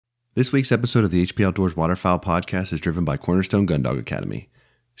This week's episode of the HP Outdoors Waterfowl podcast is driven by Cornerstone Gun Dog Academy.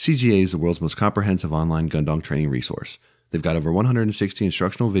 CGA is the world's most comprehensive online gun dog training resource. They've got over 160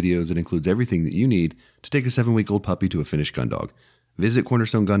 instructional videos that includes everything that you need to take a 7-week-old puppy to a finished gun dog. Visit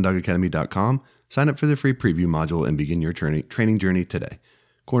cornerstonegundogacademy.com, sign up for the free preview module, and begin your training journey today.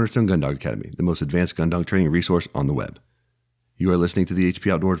 Cornerstone Gun Dog Academy, the most advanced gun dog training resource on the web. You are listening to the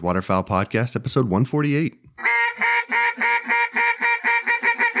HP Outdoors Waterfowl podcast, episode 148.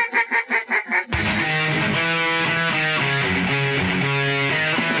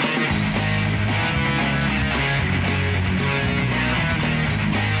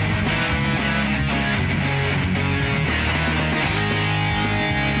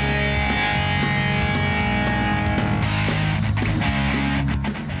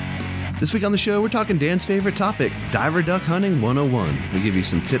 This week on the show, we're talking Dan's favorite topic, diver duck hunting 101. We give you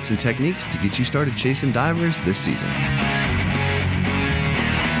some tips and techniques to get you started chasing divers this season.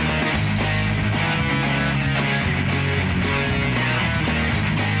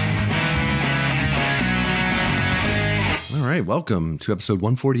 All right, welcome to episode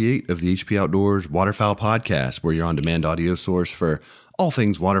 148 of the HP Outdoors Waterfowl podcast, where your on-demand audio source for all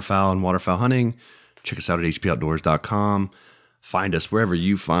things waterfowl and waterfowl hunting. Check us out at hpoutdoors.com. Find us wherever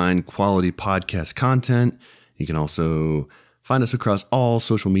you find quality podcast content. You can also find us across all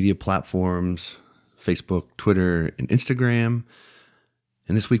social media platforms, Facebook, Twitter, and Instagram.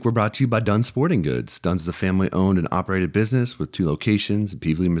 And this week we're brought to you by Dunn Sporting Goods. Dunn's is a family-owned and operated business with 2 locations in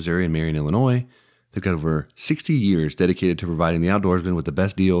Peevely, Missouri and Marion, Illinois. They've got over 60 years dedicated to providing the outdoorsman with the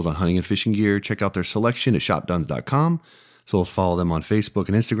best deals on hunting and fishing gear. Check out their selection at shopdunns.com. So let's follow them on Facebook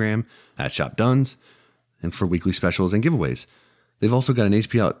and Instagram at ShopDunns, and for weekly specials and giveaways. They've also got an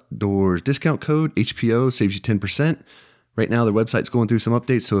HP Outdoors discount code. HPO saves you 10%. Right now, their website's going through some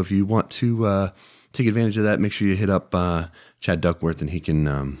updates, so if you want to take advantage of that, make sure you hit up Chad Duckworth, and he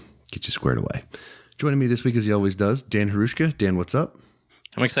can get you squared away. Joining me this week, as he always does, Dan Harushka. Dan, what's up?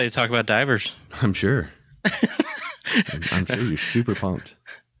 I'm excited to talk about divers. I'm sure. I'm sure you're super pumped.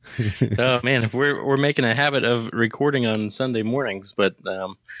 Oh, man, we're making a habit of recording on Sunday mornings, but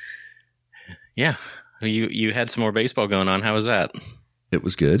yeah. You had some more baseball going on. How was that? It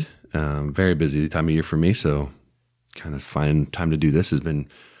was good. Very busy time of year for me, so kind of finding time to do this has been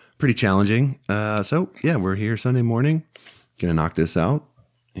pretty challenging. So yeah, we're here Sunday morning, gonna knock this out,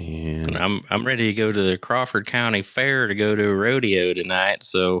 and I'm ready to go to the Crawford County Fair to go to a rodeo tonight.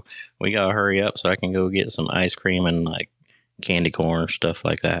 So we gotta hurry up so I can go get some ice cream and like candy corn or stuff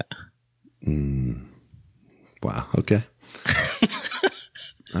like that. Wow. Okay.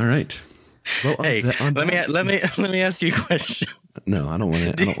 All right. Well, hey, let me ask you a question. No, I don't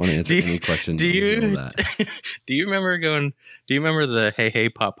want to answer any question. Do you remember the hey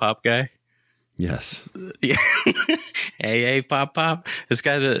pop pop guy? Yes. Yeah. hey pop pop. This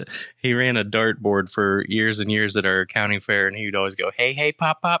guy he ran a dartboard for years and years at our county fair, and he would always go hey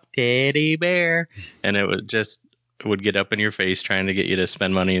pop pop teddy bear, and it would get up in your face trying to get you to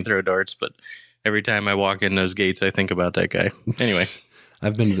spend money and throw darts. But every time I walk in those gates, I think about that guy. Anyway. I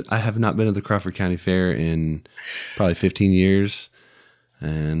have not been to the Crawford County Fair in probably 15 years,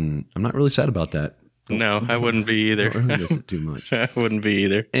 and I'm not really sad about that. No, I wouldn't be either. Don't really miss it too much. I wouldn't be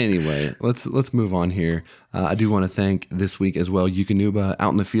either. Anyway, let's move on here. I do want to thank this week as well Eukanuba.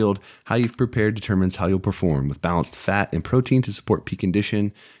 Out in the field, how you've prepared determines how you'll perform. With balanced fat and protein to support peak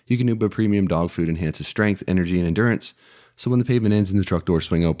condition, Eukanuba premium dog food enhances strength, energy, and endurance. So when the pavement ends and the truck doors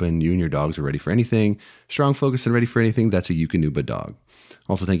swing open, you and your dogs are ready for anything. Strong, focused, and ready for anything. That's a Eukanuba dog.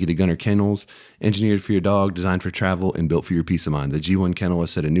 Also, thank you to Gunner Kennels, engineered for your dog, designed for travel, and built for your peace of mind. The G1 Kennel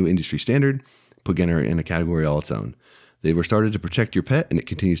has set a new industry standard, put Gunner in a category all its own. They were started to protect your pet, and it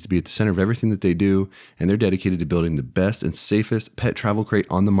continues to be at the center of everything that they do, and they're dedicated to building the best and safest pet travel crate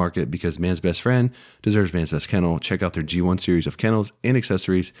on the market, because man's best friend deserves man's best kennel. Check out their G1 series of kennels and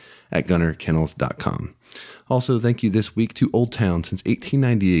accessories at gunnerkennels.com. Also, thank you this week to Old Town. Since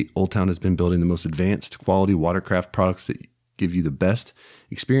 1898, Old Town has been building the most advanced quality watercraft products that give you the best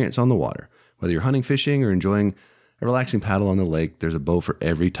experience on the water. Whether you're hunting, fishing, or enjoying a relaxing paddle on the lake, there's a boat for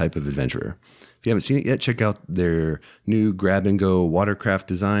every type of adventurer. If you haven't seen it yet, check out their new grab-and-go watercraft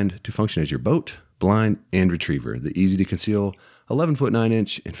designed to function as your boat, blind, and retriever. The easy-to-conceal 11-foot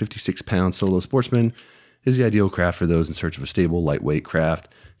 9-inch and 56-pound Solo Sportsman is the ideal craft for those in search of a stable, lightweight craft.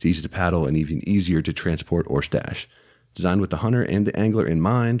 It's easy to paddle and even easier to transport or stash. Designed with the hunter and the angler in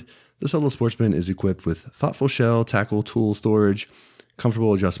mind, the Solo Sportsman is equipped with thoughtful shell, tackle, tool storage,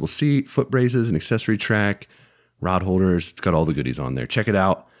 comfortable adjustable seat, foot braces, an accessory track, rod holders. It's got all the goodies on there. Check it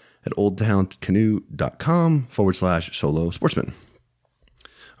out at oldtowncanoe.com/Solo Sportsman.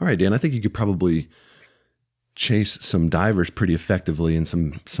 All right, Dan, I think you could probably chase some divers pretty effectively in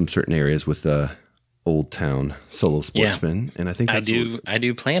some certain areas with Old Town Solo Sportsman, and I think that's I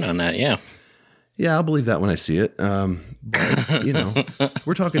do plan on that. Yeah. Yeah, I'll believe that when I see it. But, you know,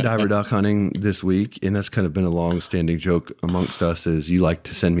 we're talking diver duck hunting this week, and that's kind of been a long-standing joke amongst us is you like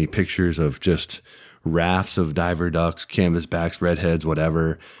to send me pictures of just rafts of diver ducks, canvasbacks, redheads,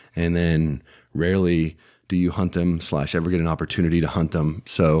 whatever, and then rarely do you hunt them / ever get an opportunity to hunt them.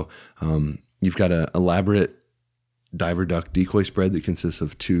 So you've got an elaborate diver duck decoy spread that consists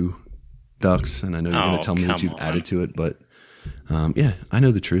of 2 ducks, and I know you're going to tell me what you've added to it, but yeah, I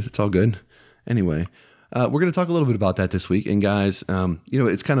know the truth. It's all good. Anyway, we're going to talk a little bit about that this week. And guys, you know,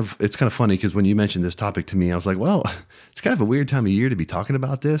 it's kind of funny because when you mentioned this topic to me, I was like, well, it's kind of a weird time of year to be talking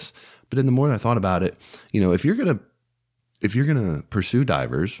about this. But then the more that I thought about it, you know, if you're going to pursue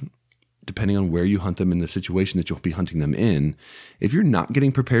divers, depending on where you hunt them in the situation that you'll be hunting them in, if you're not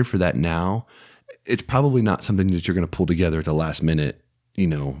getting prepared for that now, it's probably not something that you're going to pull together at the last minute, you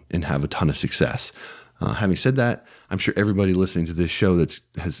know, and have a ton of success. Having said that, I'm sure everybody listening to this show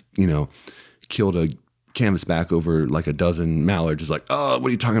has, you know, killed a canvasback over like a dozen mallards is like, oh, what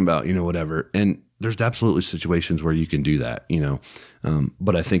are you talking about? You know, whatever. And there's absolutely situations where you can do that, you know.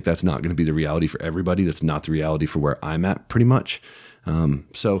 But I think that's not going to be the reality for everybody. That's not the reality for where I'm at pretty much.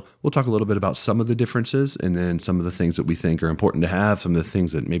 So we'll talk a little bit about some of the differences and then some of the things that we think are important to have, some of the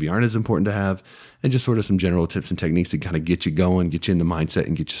things that maybe aren't as important to have, and just sort of some general tips and techniques to kind of get you going, get you in the mindset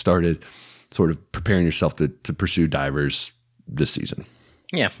and get you started, sort of preparing yourself to pursue divers this season.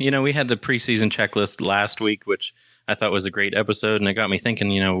 Yeah, you know, we had the preseason checklist last week, which I thought was a great episode, and it got me thinking,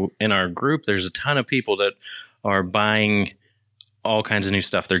 you know, in our group, there's a ton of people that are buying all kinds of new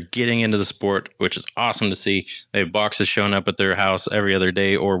stuff. They're getting into the sport, which is awesome to see. They have boxes showing up at their house every other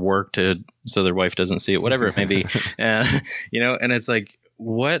day or work so their wife doesn't see it, whatever it may be. You know, and it's like,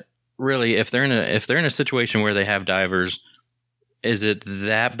 what really, if they're in a situation where they have divers, is it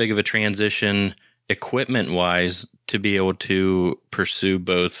that big of a transition equipment wise to be able to pursue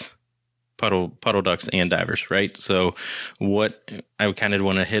both puddle ducks and divers, right? So what I kind of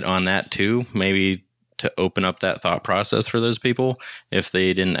want to hit on that too, maybe to open up that thought process for those people if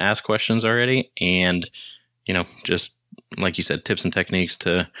they didn't ask questions already, and you know, just like you said, tips and techniques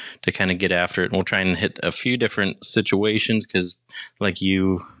to kind of get after it. And we'll try and hit a few different situations because like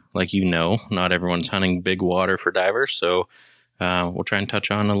you know, not everyone's hunting big water for divers, so we'll try and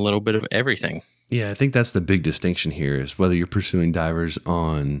touch on a little bit of everything. Yeah, I think that's the big distinction here is whether you're pursuing divers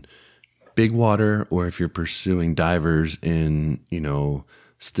on big water or if you're pursuing divers in, you know,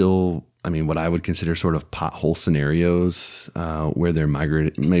 still, I mean, what I would consider sort of pothole scenarios where they're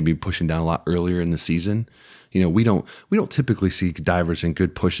migrating, maybe pushing down a lot earlier in the season. You know, we don't typically see divers in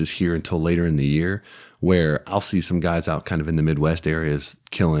good pushes here until later in the year, where I'll see some guys out kind of in the Midwest areas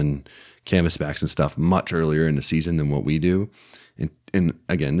killing canvasbacks and stuff much earlier in the season than what we do. And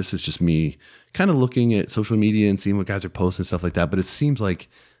again, this is just me kind of looking at social media and seeing what guys are posting and stuff like that. But it seems like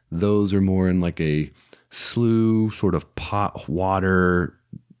those are more in like a slough sort of pot water,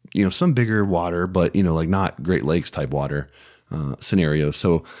 you know, some bigger water, but, you know, like not Great Lakes type water scenarios.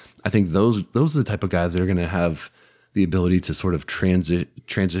 So I think those are the type of guys that are going to have the ability to sort of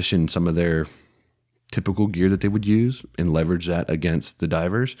transition some of their typical gear that they would use and leverage that against the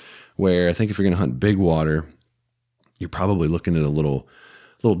divers. Where I think if you're going to hunt big water, you're probably looking at a little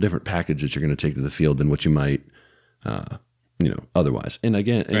different package that you're going to take to the field than what you might, you know, otherwise. And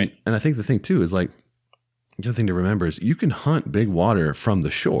again, right. And I think the thing too is like, the other thing to remember is you can hunt big water from the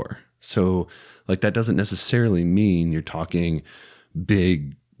shore. So like that doesn't necessarily mean you're talking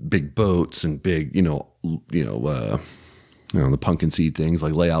big boats and big, the pumpkin seed things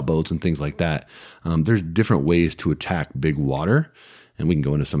like layout boats and things like that. There's different ways to attack big water, and we can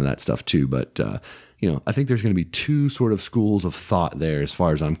go into some of that stuff too. But, I think there's going to be 2 sort of schools of thought there as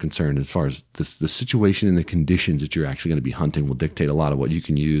far as I'm concerned, as far as the situation and the conditions that you're actually going to be hunting will dictate a lot of what you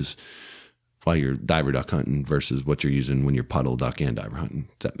can use while you're diver duck hunting versus what you're using when you're puddle duck and diver hunting.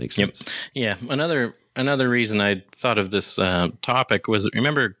 Does that make sense? Yep. Yeah. Another reason I thought of this topic was,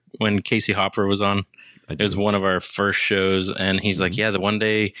 remember when Casey Hopper was on? It was one of our first shows, and he's like, yeah, the one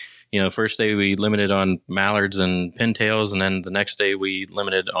day, first day we limited on mallards and pintails, and then the next day we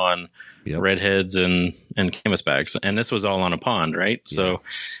limited on redheads and canvasbacks. And this was all on a pond, right? Yeah. So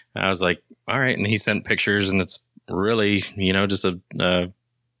I was like, all right. And he sent pictures, and it's really, just a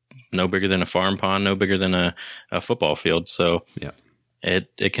no bigger than a farm pond, no bigger than a football field. So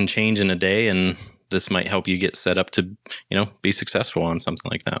it can change in a day, and this might help you get set up to, be successful on something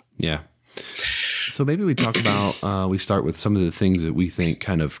like that. Yeah. So maybe we talk about, we start with some of the things that we think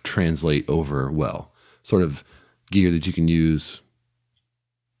kind of translate over well, sort of gear that you can use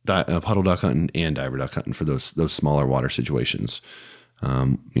puddle duck hunting and diver duck hunting for those smaller water situations.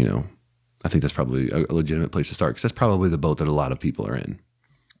 You know, I think that's probably a legitimate place to start because that's probably the boat that a lot of people are in.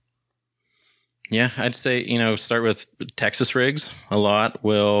 Yeah, I'd say, you know, start with Texas rigs. A lot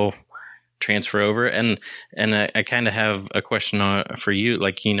will transfer over. And I kind of have a question for you.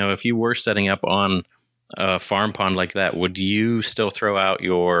 Like, you know, if you were setting up on a farm pond like that, would you still throw out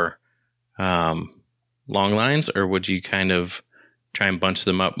your long lines, or would you kind of try and bunch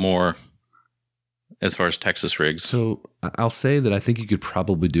them up more as far as Texas rigs? So I'll say that I think you could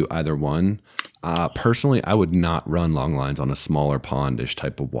probably do either one. Personally, I would not run long lines on a smaller pondish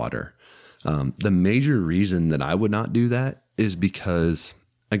type of water. The major reason that I would not do that is because,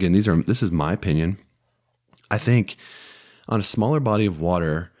 again, this is my opinion. I think on a smaller body of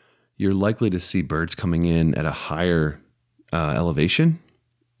water, you're likely to see birds coming in at a higher elevation.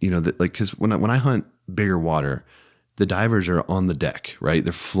 You know, that like because when I hunt bigger water, the divers are on the deck, right?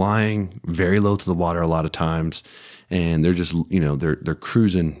 They're flying very low to the water a lot of times, and they're just, you know, they're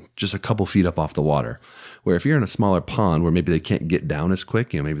cruising just a couple feet up off the water. Where if you're in a smaller pond where maybe they can't get down as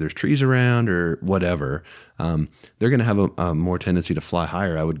quick, you know, maybe there's trees around or whatever, they're going to have a more tendency to fly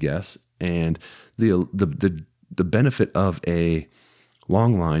higher, I would guess. And the benefit of a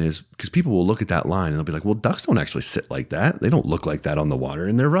long line is because people will look at that line and they'll be like, well, ducks don't actually sit like that. They don't look like that on the water.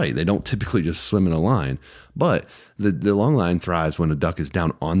 And they're right. They don't typically just swim in a line. But the long line thrives when a duck is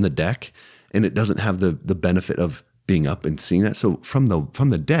down on the deck, and it doesn't have the benefit of being up and seeing that. So from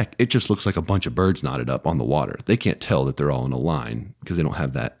the deck, it just looks like a bunch of birds knotted up on the water. They can't tell that they're all in a line because they don't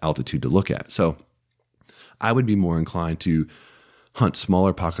have that altitude to look at. So I would be more inclined to hunt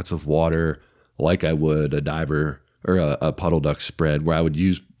smaller pockets of water like I would a diver or a puddle duck spread, where I would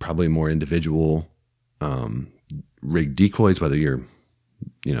use probably more individual rig decoys, whether you're,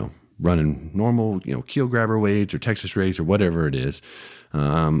 you know, running normal, you know, keel grabber weights or Texas rigs or whatever it is.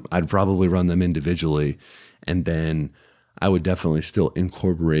 I'd probably run them individually. And then I would definitely still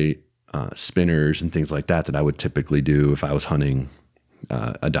incorporate spinners and things like that I would typically do if I was hunting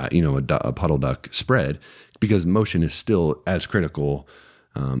a puddle duck spread, because motion is still as critical,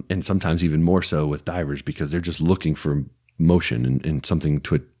 and sometimes even more so with divers, because they're just looking for motion and something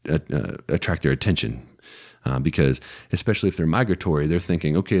to attract their attention. Because especially if they're migratory, they're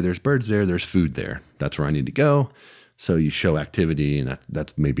thinking, okay, there's birds there, there's food there. That's where I need to go. So you show activity, and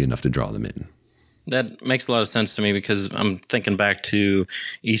that's maybe enough to draw them in. That makes a lot of sense to me, because I'm thinking back to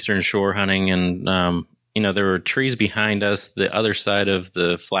Eastern Shore hunting, and you know, there were trees behind us. The other side of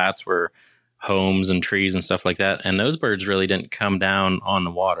the flats were homes and trees and stuff like that, and those birds really didn't come down on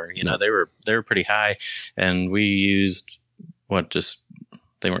the water. You know, they were pretty high, and we used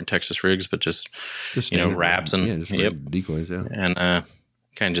they weren't Texas rigs, but just you know, wraps and decoys, and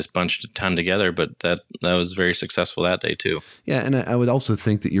kind of just bunched a ton together. But that was very successful that day too. Yeah, and I would also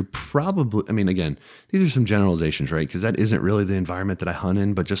think that you're probably, I mean, again, these are some generalizations, right? Because that isn't really the environment that I hunt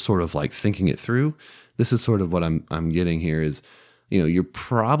in, but just sort of like thinking it through. This is sort of what I'm getting here is, you know, you're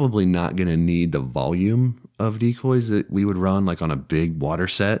probably not going to need the volume of decoys that we would run like on a big water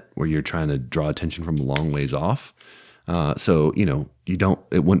set where you're trying to draw attention from a long ways off. So, you know,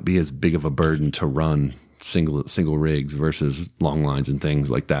 it wouldn't be as big of a burden to run single rigs versus long lines and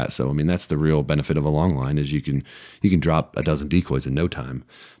things like that. So, I mean, that's the real benefit of a long line is you can drop a dozen decoys in no time,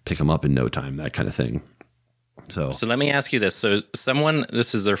 pick them up in no time, that kind of thing. So let me ask you this. So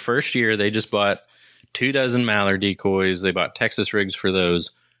this is their first year. They just bought 24 mallard decoys. They bought Texas rigs for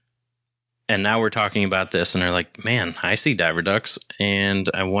those. And now we're talking about this, and they're like, man, I see diver ducks, and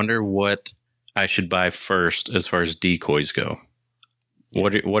I wonder what I should buy first as far as decoys go.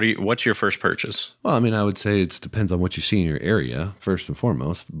 What's your first purchase? Well, I mean, I would say it depends on what you see in your area, first and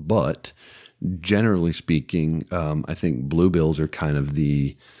foremost. But generally speaking, I think bluebills are kind of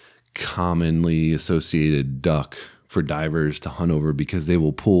the commonly associated duck for divers to hunt over, because they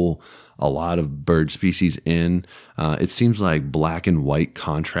will pull a lot of bird species in. It seems like black and white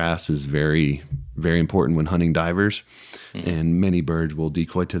contrast is very, very important when hunting divers. Mm-hmm. And many birds will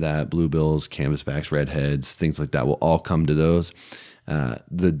decoy to that. Bluebills, canvasbacks, redheads, things like that will all come to those.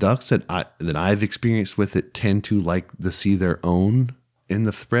 The ducks that I've experienced with it tend to like to see their own in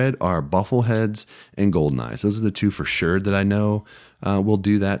the spread are buffleheads and golden eyes. Those are the two for sure that I know will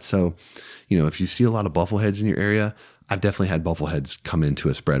do that. So, you know, if you see a lot of buffleheads in your area, I've definitely had buffleheads come into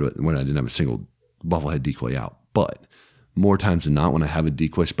a spread when I didn't have a single bufflehead decoy out. But more times than not, when I have a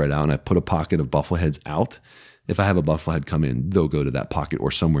decoy spread out and I put a pocket of buffleheads out, if I have a bufflehead come in, they'll go to that pocket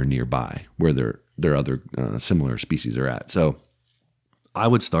or somewhere nearby where their other similar species are at. So I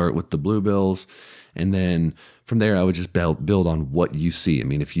would start with the bluebills, and then from there, I would just build on what you see. I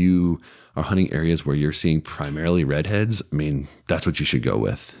mean, if you are hunting areas where you're seeing primarily redheads, I mean, that's what you should go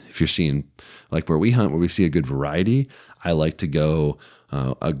with. If you're seeing like where we hunt, where we see a good variety, I like to go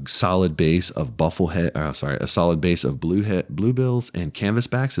a solid base of a solid base of bluebills and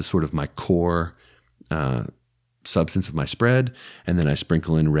canvasbacks is sort of my core substance of my spread, and then I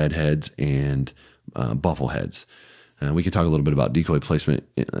sprinkle in redheads and buffleheads. We can talk a little bit about decoy placement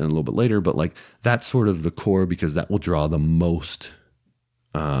in a little bit later, but like that's sort of the core because that will draw the most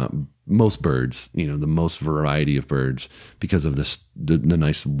birds, the most variety of birds because of the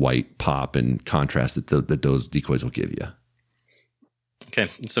nice white pop and contrast that those decoys will give you.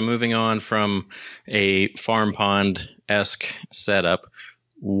 Okay, so moving on from a farm pond-esque setup,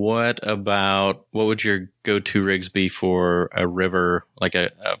 what would your go-to rigs be for a river, like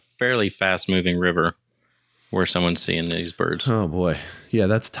a fairly fast-moving river where someone's seeing these birds? Oh boy, yeah,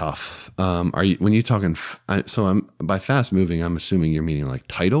 that's tough. When you're talking? By fast-moving, I'm assuming you're meaning like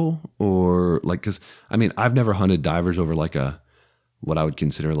tidal or like because I mean I've never hunted divers over like what I would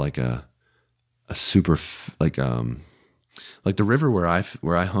consider like a super like the river where I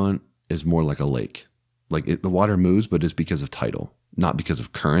hunt is more like a lake. Like the water moves, but it's because of tidal, not because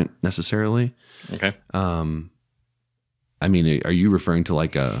of current necessarily. Okay. I mean, are you referring to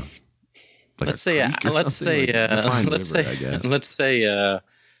like a let's say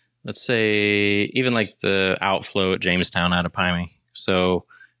even like the outflow at Jamestown out of Pymie. So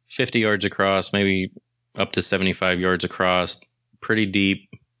 50 yards across, maybe up to 75 yards across, pretty deep,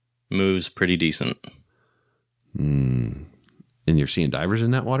 moves pretty decent. And you're seeing divers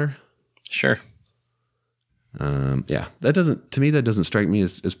in that water? Sure. Yeah, that doesn't strike me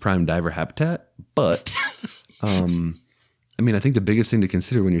as prime diver habitat, but, I mean, I think the biggest thing to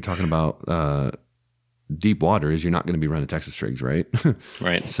consider when you're talking about, deep water is you're not going to be running Texas rigs, right?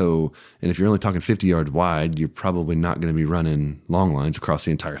 Right. So, and if you're only talking 50 yards wide, you're probably not going to be running long lines across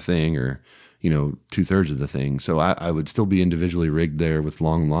the entire thing or, 2/3 of the thing. So I would still be individually rigged there with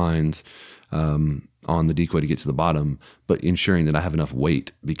long lines, on the decoy to get to the bottom, but ensuring that I have enough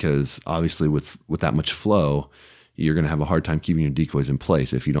weight because obviously with that much flow, you're going to have a hard time keeping your decoys in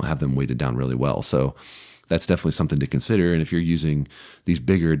place if you don't have them weighted down really well. So that's definitely something to consider. And if you're using these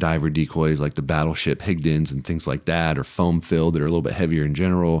bigger diver decoys like the Battleship Higdons and things like that, or foam filled that are a little bit heavier in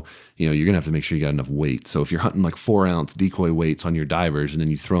general, you're going to have to make sure you got enough weight. So if you're hunting like 4-ounce decoy weights on your divers and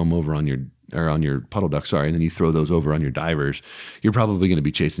then you throw them over on your puddle duck, and then you throw those over on your divers, you're probably going to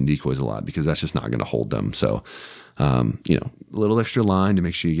be chasing decoys a lot because that's just not going to hold them. So, a little extra line to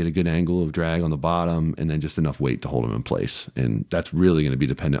make sure you get a good angle of drag on the bottom and then just enough weight to hold them in place. And that's really going to be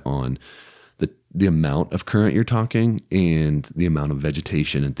dependent on the amount of current you're talking and the amount of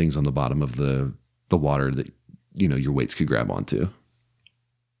vegetation and things on the bottom of the water that, your weights could grab onto.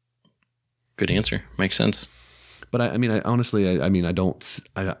 Good answer. Makes sense. But I mean,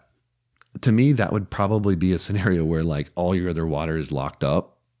 to me, that would probably be a scenario where like all your other water is locked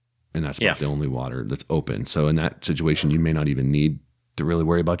up and that's about the only water that's open. So in that situation, you may not even need to really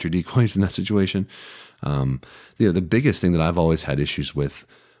worry about your decoys in that situation. The biggest thing that I've always had issues with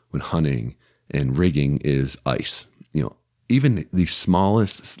when hunting and rigging is ice. Even the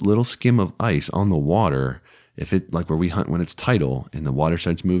smallest little skim of ice on the water, if it like where we hunt when it's tidal and the water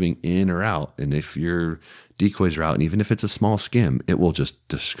starts moving in or out, and if your decoys are out, and even if it's a small skim, it will just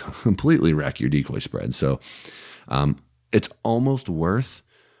completely wreck your decoy spread. So it's almost worth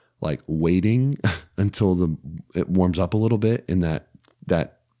like waiting until it warms up a little bit and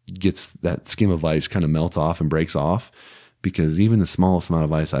that skim of ice kind of melts off and breaks off, because even the smallest amount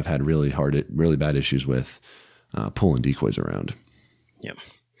of ice I've had really bad issues with pulling decoys around. Yep.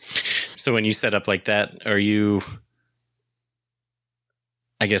 So when you set up like that, are you,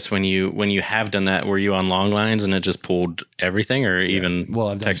 I guess when you have done that, were you on long lines and it just pulled everything, or even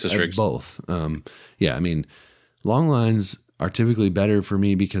Texas rigs? Both. I mean, long lines are typically better for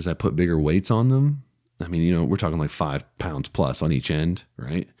me because I put bigger weights on them. I mean, we're talking like 5 pounds plus on each end,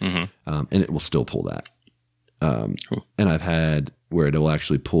 right? Mm-hmm. And it will still pull that. Cool. And I've had where it will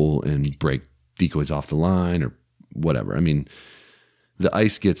actually pull and break decoys off the line or whatever. I mean, the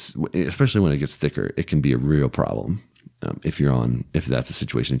ice especially when it gets thicker, it can be a real problem if that's a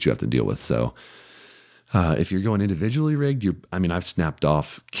situation that you have to deal with. So if you're going individually rigged, I've snapped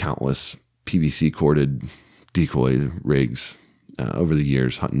off countless PVC corded decoy rigs over the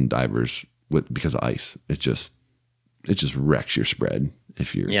years hunting divers because of ice. It just wrecks your spread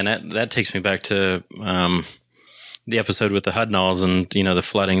if you're. Yeah, and that takes me back to the episode with the Hudnalls and the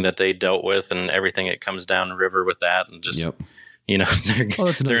flooding that they dealt with and everything that comes down the river with that, and just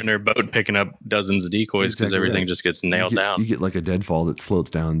they're in their boat picking up dozens of decoys because everything just gets nailed down. You get like a deadfall that floats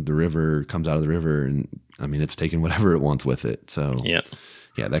down the river, comes out of the river, and I mean, it's taking whatever it wants with it. So Yeah.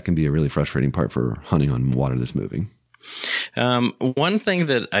 yeah, that can be a really frustrating part for hunting on water that's moving. One thing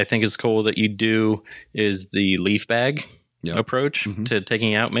that I think is cool that you do is the leaf bag approach to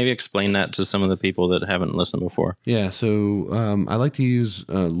taking out. Maybe explain that to some of the people that haven't listened before. Yeah, so I like to use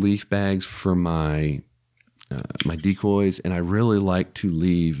leaf bags for my my decoys, and I really like to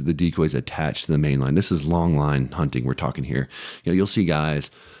leave the decoys attached to the main line. This is long line hunting we're talking here. You know, you'll see guys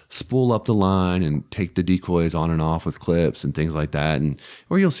spool up the line and take the decoys on and off with clips and things like that, and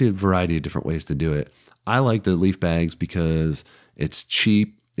or you'll see a variety of different ways to do it. I like the leaf bags because it's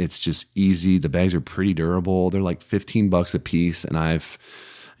cheap, it's just easy. The bags are pretty durable. They're like $15 a piece, and I've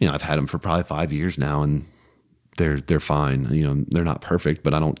had them for probably 5 years now, and they're fine. You know, they're not perfect,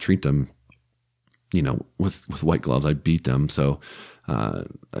 but I don't treat them, you know, with white gloves. I beat them. So, you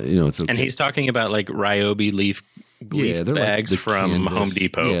know, it's okay. And he's talking about like Ryobi leaf bags like from canvas. Home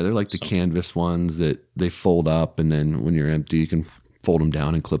Depot. Yeah, they're like the canvas ones that they fold up, and then when you're empty, you can fold them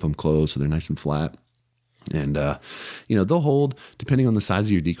down and clip them closed so they're nice and flat. And, you know, they'll hold depending on the size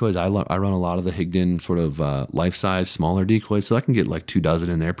of your decoys. I run a lot of the Higdon sort of life-size, smaller decoys, so I can get like 2 dozen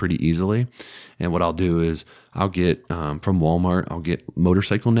in there pretty easily. And what I'll do is I'll get from Walmart, I'll get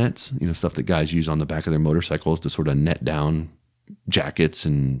motorcycle nets, you know, stuff that guys use on the back of their motorcycles to sort of net down jackets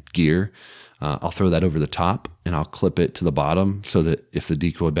and gear. I'll throw that over the top, and I'll clip it to the bottom so that if the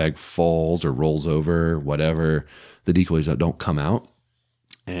decoy bag falls or rolls over, whatever, the decoys don't come out.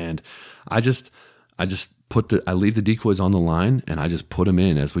 And I just I leave the decoys on the line, and I just put them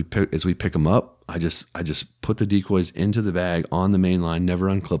in as we pick them up. I just put the decoys into the bag on the main line, never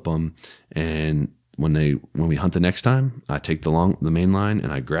unclip them. And when we hunt the next time, I take the main line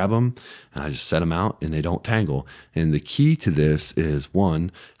and I grab them and I just set them out, and they don't tangle. And the key to this is,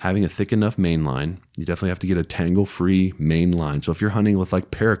 one, having a thick enough main line. You definitely have to get a tangle-free main line. So if you're hunting with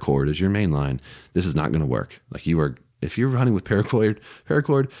like paracord as your main line, this is not going to work. If you're hunting with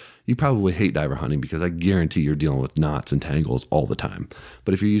paracord, you probably hate diver hunting, because I guarantee you're dealing with knots and tangles all the time.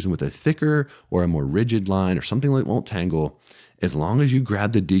 But if you're using with a thicker or a more rigid line or something that won't tangle, as long as you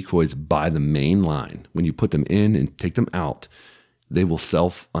grab the decoys by the main line, when you put them in and take them out, they will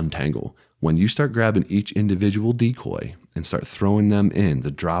self-untangle. When you start grabbing each individual decoy and start throwing them in,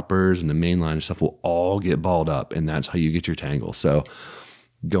 the droppers and the main line and stuff will all get balled up, and that's how you get your tangle. So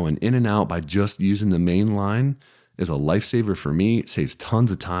going in and out by just using the main line is a lifesaver for me. It saves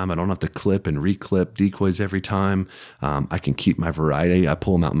tons of time. I don't have to clip and reclip decoys every time. I can keep my variety. I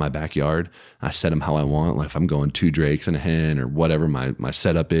pull them out in my backyard. I set them how I want. Like if I'm going 2 drakes and a hen or whatever my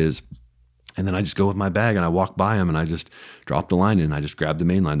setup is, and then I just go with my bag and I walk by them and I just drop the line in and I just grab the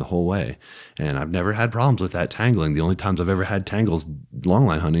main line the whole way. And I've never had problems with that tangling. The only times I've ever had tangles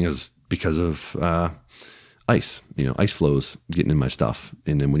longline hunting is because of ice, you know, ice flows getting in my stuff.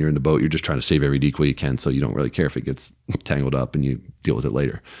 And then when you're in the boat, you're just trying to save every decoy you can, so you don't really care if it gets tangled up, and you deal with it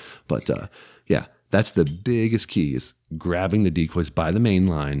later. But yeah, that's the biggest key, is grabbing the decoys by the main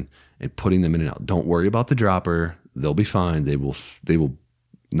line and putting them in and out. Don't worry about the dropper. They'll be fine. They will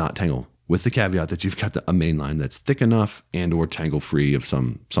not tangle, with the caveat that you've got a main line that's thick enough and or tangle free of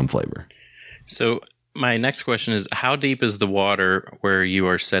some flavor. So my next question is, how deep is the water where you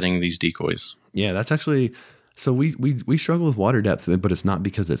are setting these decoys? Yeah, that's actually, so we struggle with water depth, but it's not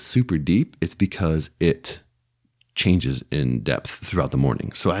because it's super deep. It's because it changes in depth throughout the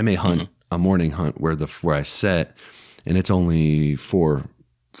morning. So I may hunt a morning hunt where I set, and it's only 4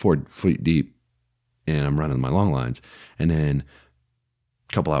 feet deep, and I'm running my long lines. And then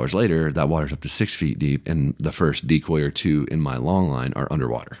a couple hours later, that water's up to 6 feet deep, and the first decoy or 2 in my long line are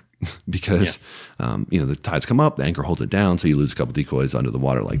underwater. Because, you know, the tides come up, the anchor holds it down, so you lose a couple decoys under the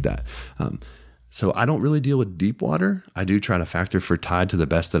water like that. So I don't really deal with deep water. I do try to factor for tide to the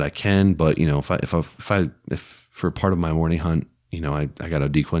best that I can, but you know, if for part of my morning hunt, you know, I got a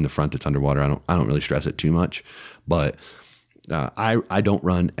decoy in the front that's underwater, I don't really stress it too much. But I don't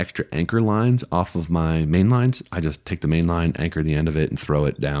run extra anchor lines off of my main lines. I just take the main line, anchor the end of it, and throw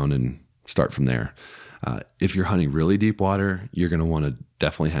it down and start from there. If you're hunting really deep water, you're going to want to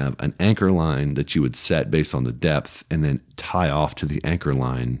definitely have an anchor line that you would set based on the depth, and then tie off to the anchor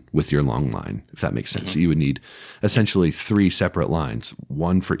line with your long line, if that makes sense. So you would need essentially 3 separate lines,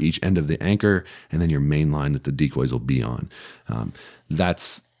 one for each end of the anchor, and then your main line that the decoys will be on.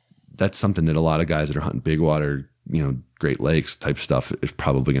 That's something that a lot of guys that are hunting big water, you know, Great Lakes type stuff is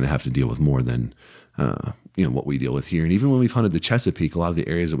probably going to have to deal with more than you know, what we deal with here. And even when we've hunted the Chesapeake, a lot of the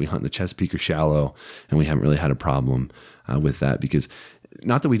areas that we hunt in the Chesapeake are shallow, and we haven't really had a problem with that, because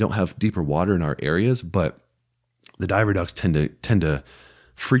not that we don't have deeper water in our areas, but the diver ducks tend to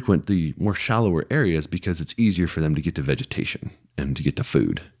frequent the more shallower areas because it's easier for them to get to vegetation and to get to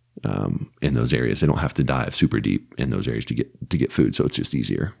food. in those areas. They don't have to dive super deep in those areas to get food, so it's just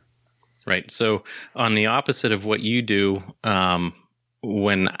easier. Right. So on the opposite of what you do,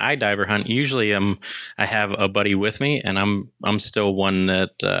 when I dive or hunt, usually I have a buddy with me, and I'm still one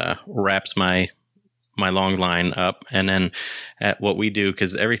that wraps my long line up. And then at what we do,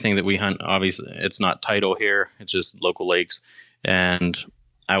 because everything that we hunt, obviously it's not tidal here, it's just local lakes, and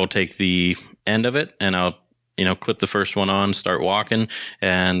I will take the end of it and I'll clip the first one on, start walking,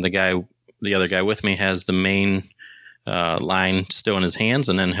 and the other guy with me has the main line still in his hands,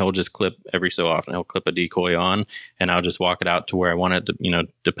 and then he'll just clip every so often. He'll clip a decoy on, and I'll just walk it out to where I want it to,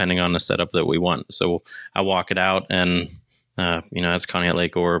 depending on the setup that we want. So I walk it out, and it's Conneaut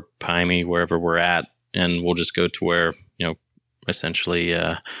Lake or Pyme, wherever we're at, and we'll just go to where essentially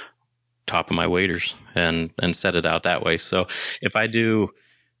top of my waders and set it out that way. So if I do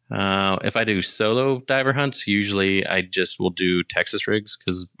solo diver hunts, usually I just will do Texas rigs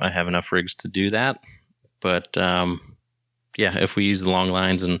because I have enough rigs to do that. But if we use the long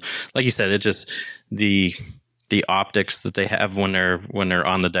lines, and like you said, it just the optics that they have when they're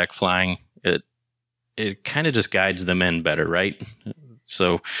on the deck flying, it kind of just guides them in better, right?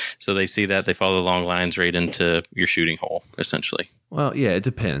 So they see that, they follow the long lines right into your shooting hole, essentially. Well, yeah, it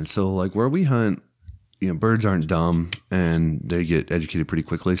depends. So like where we hunt, birds aren't dumb and they get educated pretty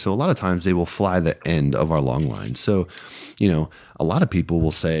quickly. So a lot of times they will fly the end of our long lines. So, a lot of people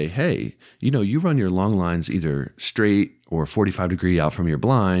will say, hey, you run your long lines either straight or 45 degree out from your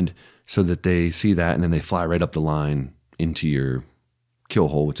blind so that they see that, and then they fly right up the line into your kill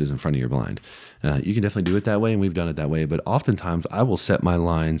hole, which is in front of your blind. You can definitely do it that way, and we've done it that way. But oftentimes I will set my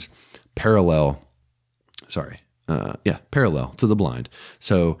lines parallel to the blind.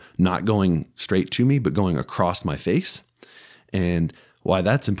 So not going straight to me, but going across my face. And why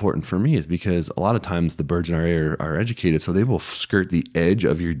that's important for me is because a lot of times the birds in our area are educated, so they will skirt the edge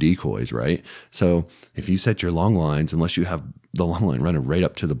of your decoys, right? So if you set your long lines, unless you have the long line running right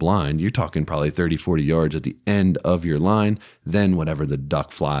up to the blind, you're talking probably 30, 40 yards at the end of your line. Then whatever the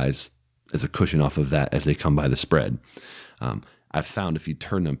duck flies as a cushion off of that as they come by the spread. I've found if you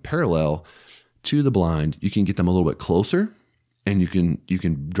turn them parallel to the blind, you can get them a little bit closer, and you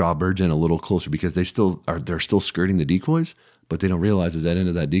can draw birds in a little closer because they're still skirting the decoys, but they don't realize that end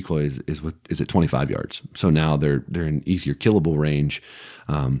of that decoy is at 25 yards. So now they're in easier killable range.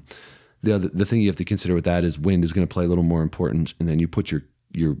 The thing you have to consider with that is wind is going to play a little more importance, and then you put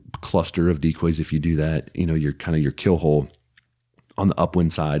your cluster of decoys. If you do that, your kill hole on the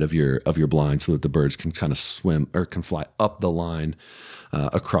upwind side of your blind, so that the birds can kind of swim or can fly up the line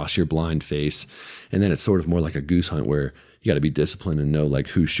across your blind face. And then it's sort of more like a goose hunt where you got to be disciplined and know like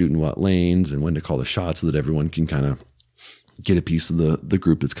who's shooting what lanes and when to call the shot so that everyone can kind of get a piece of the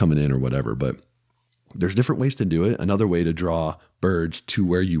group that's coming in or whatever. But there's different ways to do it. Another way to draw birds to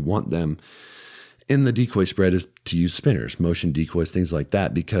where you want them in the decoy spread is to use spinners, motion decoys, things like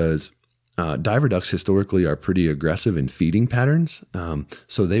that, because diver ducks historically are pretty aggressive in feeding patterns.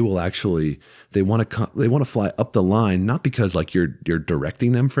 So they will they want to fly up the line, not because like you're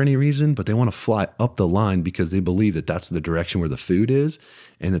directing them for any reason, but they want to fly up the line because they believe that that's the direction where the food is,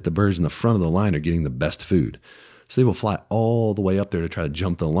 and that the birds in the front of the line are getting the best food. So they will fly all the way up there to try to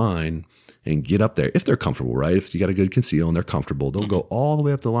jump the line and get up there if they're comfortable, right? If you got a good conceal and they're comfortable, they'll go all the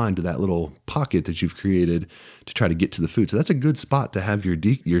way up the line to that little pocket that you've created to try to get to the food. So that's a good spot to have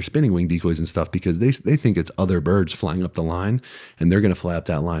your spinning wing decoys and stuff, because they think it's other birds flying up the line, and they're going to fly up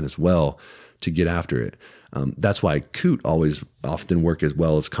that line as well to get after it. That's why coot often work as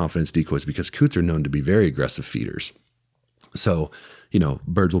well as confidence decoys, because coots are known to be very aggressive feeders. So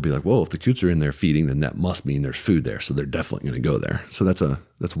birds will be like, whoa, if the coots are in there feeding, then that must mean there's food there. So they're definitely going to go there. So that's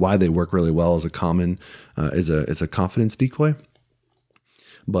why they work really well as a common, as a confidence decoy.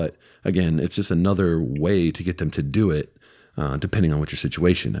 But again, it's just another way to get them to do it, depending on what your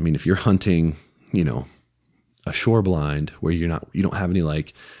situation. I mean, if you're hunting, a shore blind where you don't have any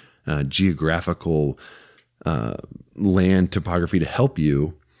like geographical land topography to help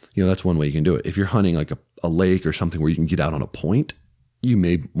you, that's one way you can do it. If you're hunting like a lake or something where you can get out on a point, you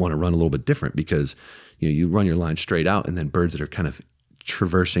may want to run a little bit different, because you run your line straight out, and then birds that are kind of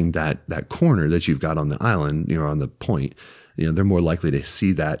traversing that corner that you've got on the island, on the point, they're more likely to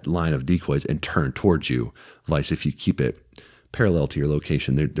see that line of decoys and turn towards you. Vice, if you keep it parallel to your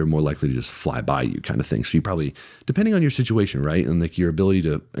location, they're more likely to just fly by you, kind of thing. So you probably, depending on your situation, right, and like your ability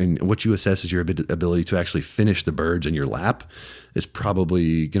to, and what you assess as your ability to actually finish the birds in your lap, is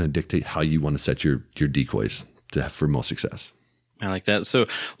probably going to dictate how you want to set your decoys for most success. I like that. So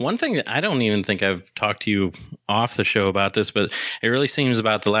one thing that I don't even think I've talked to you off the show about this, but it really seems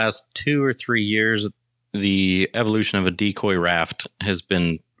about the last 2 or 3 years, the evolution of a decoy raft has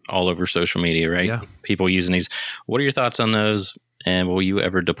been all over social media, right? Yeah. People using these. What are your thoughts on those? And will you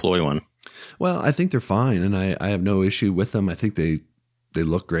ever deploy one? Well, I think they're fine, and I have no issue with them. I think they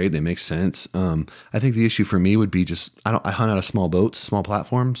look great. They make sense. I think the issue for me would be just I hunt out of small boats, small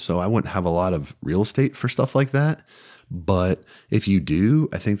platforms, so I wouldn't have a lot of real estate for stuff like that. But if you do,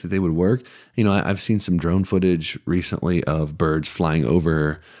 I think that they would work. You know, I've seen some drone footage recently of birds flying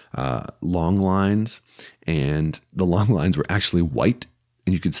over long lines, and the long lines were actually white,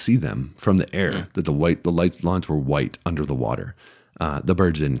 and you could see them from the air that the light lines were white under the water. The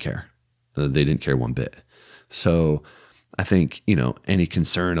birds didn't care. They didn't care one bit. So I think, you know, any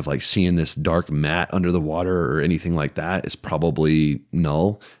concern of like seeing this dark mat under the water or anything like that is probably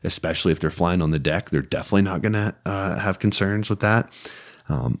null, especially if they're flying on the deck. They're definitely not going to have concerns with that.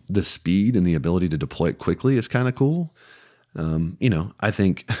 The speed and the ability to deploy it quickly is kind of cool. You know, I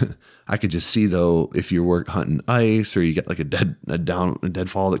think I could just see though, if you're hunting ice or you get like a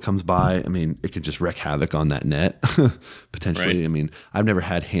deadfall that comes by, I mean, it could just wreak havoc on that net potentially. Right. I mean, I've never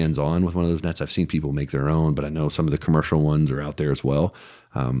had hands on with one of those nets. I've seen people make their own, but I know some of the commercial ones are out there as well.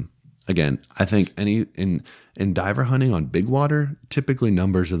 Again, I think in diver hunting on big water, typically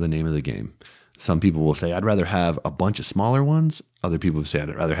numbers are the name of the game. Some people will say, I'd rather have a bunch of smaller ones. Other people will say,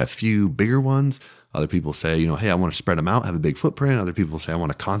 I'd rather have few bigger ones. Other people say, you know, hey, I want to spread them out, have a big footprint. Other people say, I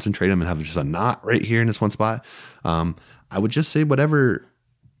want to concentrate them and have just a knot right here in this one spot. I would just say whatever,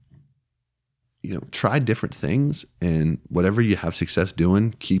 you know, try different things, and whatever you have success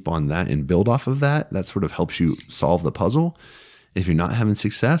doing, keep on that and build off of that. That sort of helps you solve the puzzle. If you're not having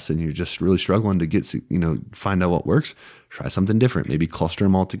success and you're just really struggling to get, you know, find out what works, try something different. Maybe cluster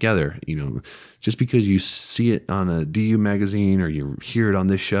them all together. You know, just because you see it on a DU magazine or you hear it on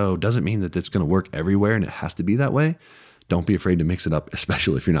this show doesn't mean that it's going to work everywhere and it has to be that way. Don't be afraid to mix it up,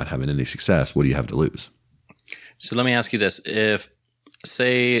 especially if you're not having any success. What do you have to lose? So let me ask you this. If,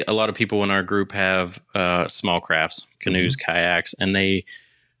 say, a lot of people in our group have small crafts, canoes, kayaks, and they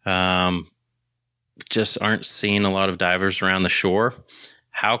just aren't seeing a lot of divers around the shore,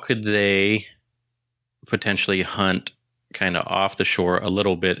 how could they potentially hunt kind of off the shore a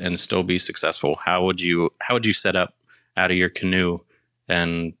little bit and still be successful? How would you set up out of your canoe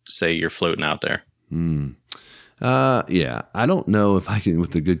and say you're floating out there? Yeah, I don't know if I can,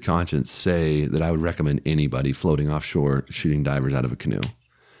 with a good conscience, say that I would recommend anybody floating offshore shooting divers out of a canoe.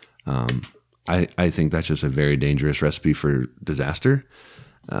 I think that's just a very dangerous recipe for disaster.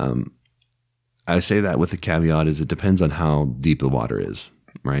 I say that with the caveat is it depends on how deep the water is,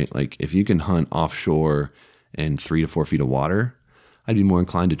 right? Like if you can hunt offshore in 3 to 4 feet of water, I'd be more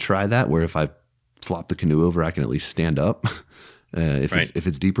inclined to try that, where if I flop the canoe over, I can at least stand up. If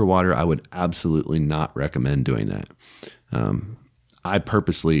it's deeper water, I would absolutely not recommend doing that. I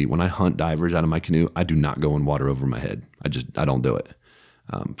purposely, when I hunt divers out of my canoe, I do not go in water over my head. I don't do it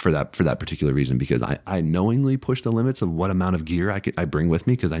for that particular reason, because I knowingly push the limits of what amount of gear I bring with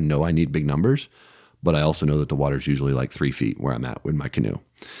me, because I know I need big numbers, but I also know that the water's usually like 3 feet where I'm at with my canoe.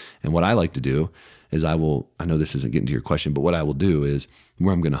 And what I like to do is I know this isn't getting to your question, but what I will do is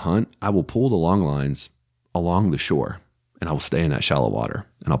where I'm going to hunt, I will pull the long lines along the shore and I will stay in that shallow water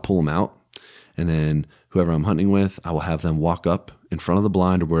and I'll pull them out. And then whoever I'm hunting with, I will have them walk up in front of the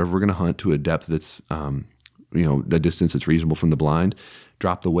blind or wherever we're going to hunt to a depth that's, the distance that's reasonable from the blind,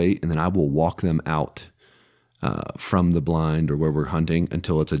 drop the weight, and then I will walk them out from the blind or where we're hunting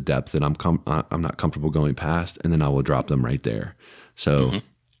until it's a depth that I'm not comfortable going past, and then I will drop them right there. So,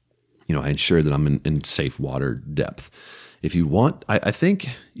 I ensure that I'm in safe water depth. If you want, I think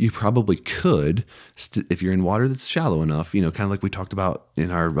you probably could, if you're in water that's shallow enough, kind of like we talked about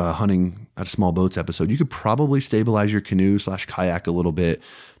in our hunting out of small boats episode, you could probably stabilize your canoe/kayak a little bit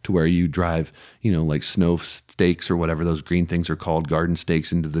to where you drive, like snow stakes or whatever those green things are called, garden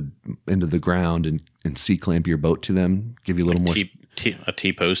stakes into the ground and C-clamp your boat to them, give you a little more a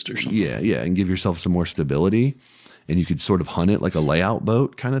T-post or something. Yeah, and give yourself some more stability. And you could sort of hunt it like a layout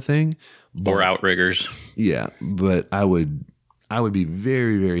boat kind of thing. Or outriggers. Yeah, but I would be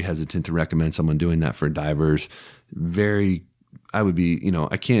very, very hesitant to recommend someone doing that for divers. I would be,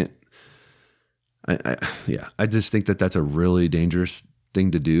 I just think that that's a really dangerous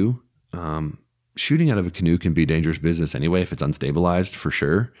thing to do. Shooting out of a canoe can be dangerous business anyway if it's unstabilized, for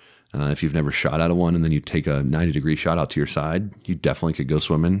sure. If you've never shot out of one and then you take a 90-degree shot out to your side, you definitely could go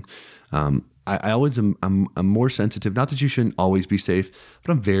swimming. I always I'm more sensitive. Not that you shouldn't always be safe,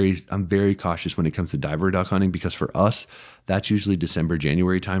 but I'm very cautious when it comes to diver duck hunting, because for us, that's usually December,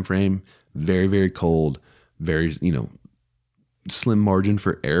 January timeframe. Very, very cold, very slim margin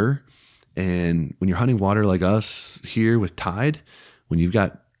for error. And when you're hunting water like us here with tide, when you've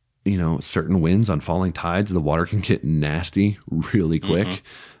got certain winds on falling tides, the water can get nasty really quick.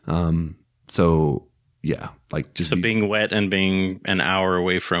 So yeah, like just being wet and being an hour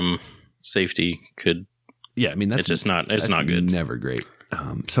away from safety could. Yeah, I mean it's just not. It's not good. Never great.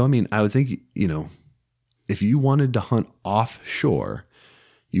 So I mean, I would think if you wanted to hunt offshore,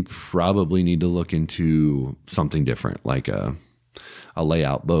 you probably need to look into something different, like a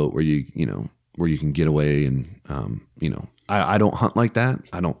layout boat where you can get away and I don't hunt like that.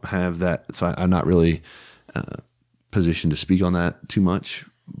 I don't have that, so I'm not really positioned to speak on that too much.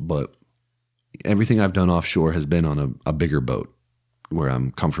 But everything I've done offshore has been on a bigger boat where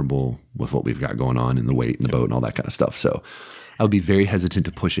I'm comfortable with what we've got going on and the weight and the boat and all that kind of stuff. So I would be very hesitant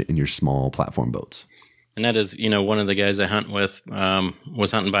to push it in your small platform boats. And that is, one of the guys I hunt with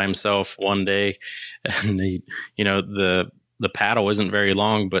was hunting by himself one day, and the paddle isn't very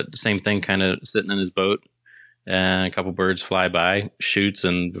long, but same thing, kind of sitting in his boat, and a couple birds fly by, shoots,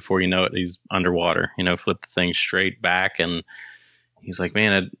 and before you know it, he's underwater. Flip the thing straight back, and he's like,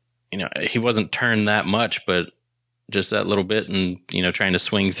 man, he wasn't turned that much, but just that little bit, and trying to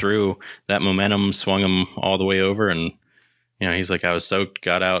swing through, that momentum swung him all the way over, and he's like, I was soaked,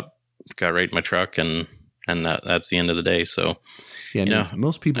 got out, got right in my truck, and that's the end of the day. So yeah,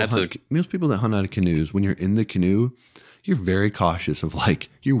 most people that hunt out of canoes, when you're in the canoe, you're very cautious of like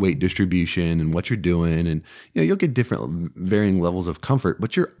your weight distribution and what you're doing, and you'll get different varying levels of comfort,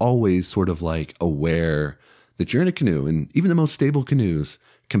 but you're always sort of like aware that you're in a canoe, and even the most stable canoes,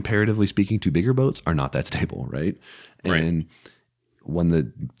 comparatively speaking to bigger boats, are not that stable, right? And when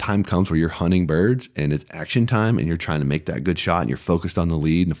the time comes where you're hunting birds and it's action time and you're trying to make that good shot and you're focused on the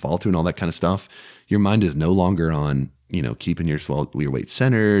lead and the follow through and all that kind of stuff, your mind is no longer on, keeping your weight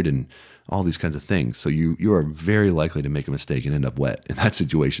centered and all these kinds of things. So you are very likely to make a mistake and end up wet in that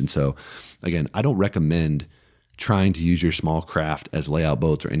situation. So again, I don't recommend trying to use your small craft as layout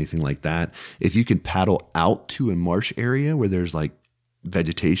boats or anything like that. If you can paddle out to a marsh area where there's like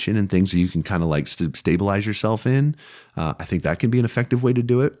vegetation and things that you can kind of like stabilize yourself in, I think that can be an effective way to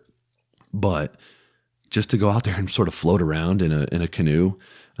do it. But just to go out there and sort of float around in a canoe,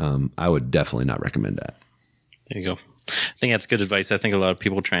 I would definitely not recommend that. There you go. I think that's good advice. I think a lot of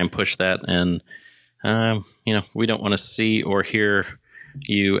people try and push that, and we don't want to see or hear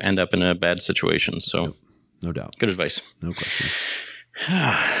you end up in a bad situation. So no doubt. Good advice. No question.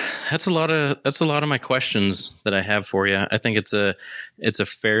 That's a lot of my questions that I have for you. I think it's a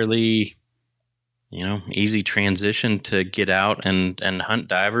fairly easy transition to get out and hunt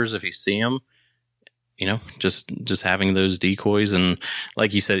divers if you see them. Just having those decoys, and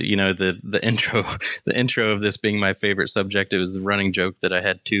like you said, the intro of this being my favorite subject, it was the running joke that I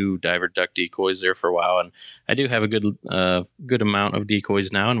had 2 diver duck decoys there for a while, and I do have a good amount of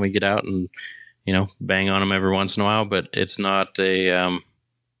decoys now, and we get out and bang on them every once in a while, but it's not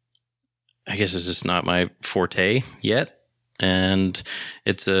I guess it's just not my forte yet. And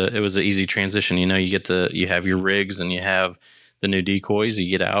it was an easy transition. You have your rigs and you have the new decoys, you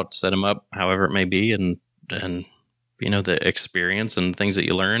get out, set them up, however it may be. And the experience and things that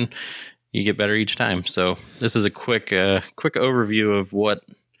you learn, you get better each time. So this is a quick overview of what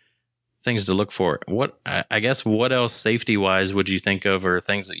things to look for. What else safety wise would you think of, or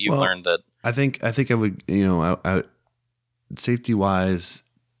things that you've learned that I think I would, I safety wise,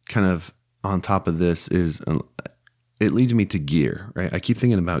 kind of on top of this is, it leads me to gear, right? I keep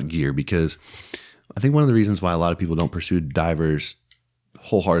thinking about gear because I think one of the reasons why a lot of people don't pursue divers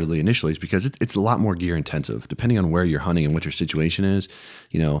wholeheartedly initially is because it's a lot more gear intensive, depending on where you're hunting and what your situation is.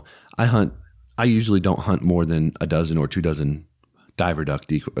 I usually don't hunt more than a dozen or 2 dozen diver duck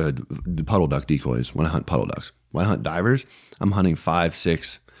puddle duck decoys when I hunt puddle ducks. When I hunt divers, I'm hunting 5,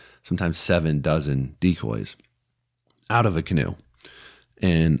 6, sometimes 7 dozen decoys out of a canoe.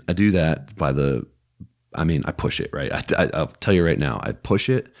 And I do that I push it, right? I'll tell you right now, I push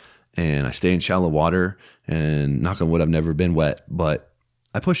it and I stay in shallow water, and knock on wood, I've never been wet, but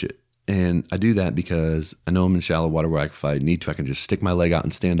I push it. And I do that because I know I'm in shallow water where if I need to, I can just stick my leg out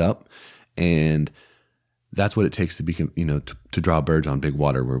and stand up. And that's what it takes to be, to draw birds on big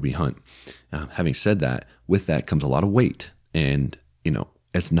water where we hunt. Having said that, with that comes a lot of weight. And,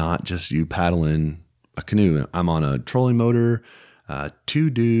 it's not just you paddling a canoe. I'm on a trolling motor, 2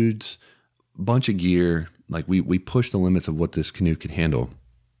 dudes, bunch of gear. Like we push the limits of what this canoe can handle.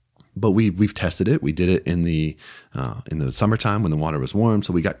 But we've tested it. We did it in the summertime when the water was warm,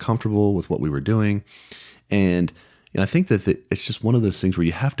 so we got comfortable with what we were doing. And I think that it's just one of those things where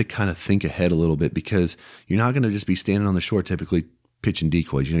you have to kind of think ahead a little bit, because you're not going to just be standing on the shore typically pitching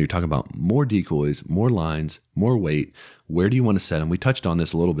decoys. You're talking about more decoys, more lines, more weight. Where do you want to set them? We touched on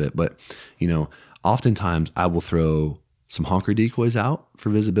this a little bit, but oftentimes I will throw some honker decoys out for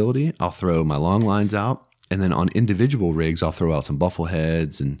visibility. I'll throw my long lines out. And then on individual rigs, I'll throw out some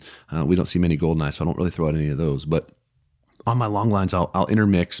buffleheads, and we don't see many goldeneye, so I don't really throw out any of those. But on my long lines, I'll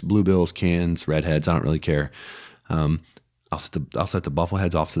intermix bluebills, cans, redheads. I don't really care. I'll set the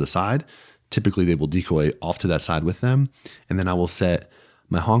buffleheads off to the side. Typically, they will decoy off to that side with them, and then I will set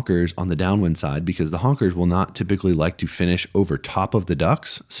my honkers on the downwind side, because the honkers will not typically like to finish over top of the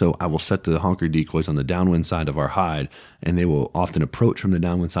ducks. So I will set the honker decoys on the downwind side of our hide, and they will often approach from the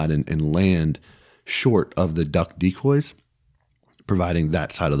downwind side and land short of the duck decoys, providing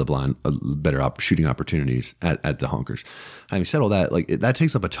that side of the blind better shooting opportunities at the honkers. Having said all that, like that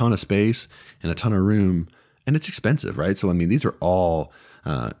takes up a ton of space and a ton of room, and it's expensive, right? So I mean, these are all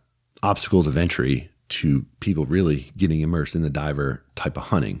obstacles of entry to people really getting immersed in the diver type of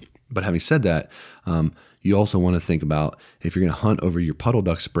hunting. But having said that, you also want to think about, if you're going to hunt over your puddle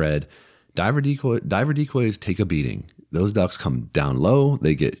duck spread, diver decoys take a beating. Those ducks come down low.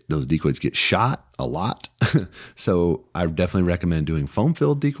 Those decoys get shot a lot. So I definitely recommend doing foam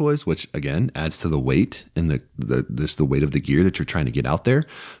filled decoys, which again adds to the weight and the weight of the gear that you're trying to get out there.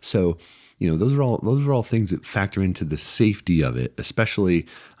 So, those are all things that factor into the safety of it, especially,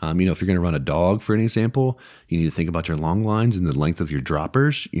 if you're going to run a dog, for an example, you need to think about your long lines and the length of your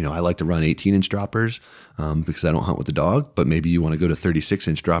droppers. I like to run 18-inch droppers because I don't hunt with the dog, but maybe you want to go to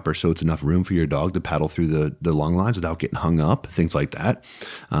 36-inch droppers so it's enough room for your dog to paddle through the long lines without getting hung up, things like that.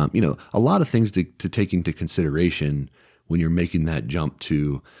 A lot of things to take into consideration when you're making that jump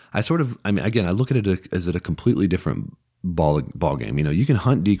to, I look at it as a completely different ball game. You can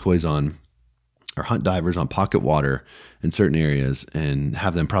hunt decoys on, or hunt divers on pocket water in certain areas and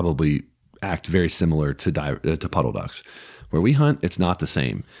have them probably act very similar to puddle ducks. Where we hunt, it's not the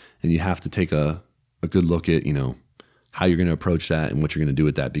same. And you have to take a good look at, how you're going to approach that and what you're going to do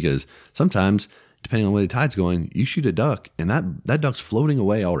with that. Because sometimes, depending on where the tide's going, you shoot a duck and that duck's floating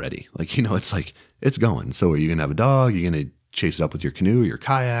away already. Like, it's going. So are you going to have a dog? You're going to chase it up with your canoe or your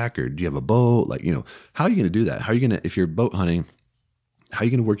kayak, or do you have a boat? Like, how are you going to do that? How are you going to, if you're boat hunting, how are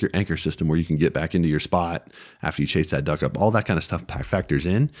you going to work your anchor system where you can get back into your spot after you chase that duck up? All that kind of stuff factors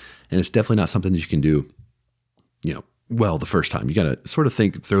in. And it's definitely not something that you can do, well, the first time. You got to sort of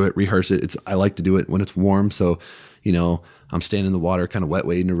think through it, rehearse it. I like to do it when it's warm. So, I'm standing in the water, kind of wet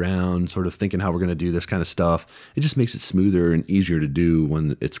wading around, sort of thinking how we're going to do this kind of stuff. It just makes it smoother and easier to do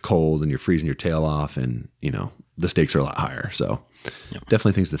when it's cold and you're freezing your tail off, and, the stakes are a lot higher. So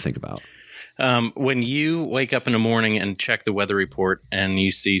definitely things to think about. When you wake up in the morning and check the weather report and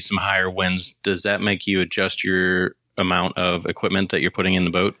you see some higher winds, does that make you adjust your amount of equipment that you're putting in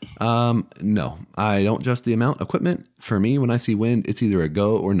the boat? No, I don't adjust the amount of equipment. For me, when I see wind, it's either a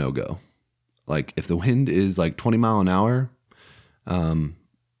go or no go. Like if the wind is like 20 mile an hour,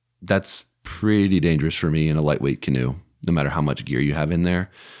 that's pretty dangerous for me in a lightweight canoe, no matter how much gear you have in there.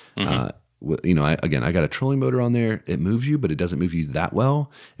 Mm-hmm. I got a trolling motor on there. It moves you, but it doesn't move you that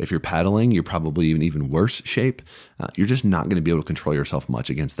well. If you're paddling, you're probably in even worse shape. You're just not going to be able to control yourself much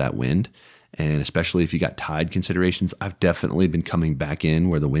against that wind. And especially if you got tide considerations, I've definitely been coming back in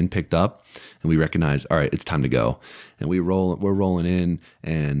where the wind picked up and we recognize, all right, it's time to go. And we're rolling in,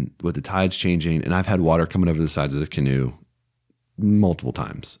 and with the tides changing, and I've had water coming over the sides of the canoe multiple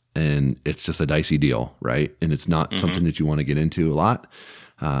times, and it's just a dicey deal, right? And it's not something that you want to get into a lot.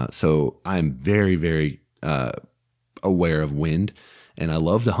 So I'm very, very aware of wind, and I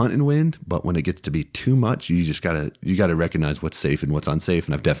love to hunt in wind, but when it gets to be too much, you gotta recognize what's safe and what's unsafe.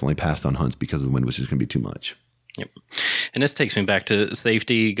 And I've definitely passed on hunts because the wind was just gonna be too much. Yep. And this takes me back to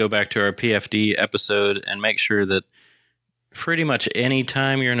safety. Go back to our PFD episode and make sure that pretty much any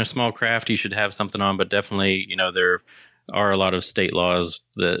time you're in a small craft, you should have something on, but definitely, there are a lot of state laws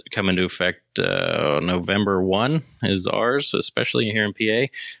that come into effect. November 1 is ours, especially here in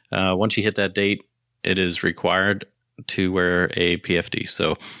PA. Once you hit that date, it is required to wear a PFD.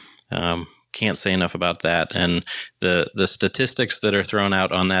 So can't say enough about that. And the statistics that are thrown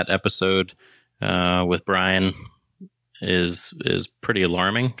out on that episode with Brian is pretty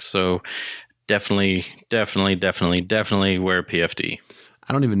alarming. So definitely wear PFD.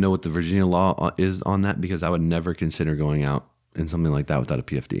 I don't even know what the Virginia law is on that, because I would never consider going out in something like that without a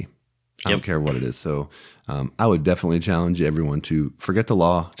PFD. I don't care what it is. So I would definitely challenge everyone to forget the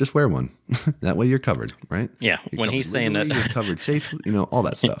law, just wear one. That way you're covered, right? Yeah. When he's saying that, you're covered safe, all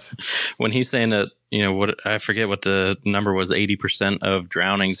that stuff. When he's saying that, what I forget what the number was, 80% of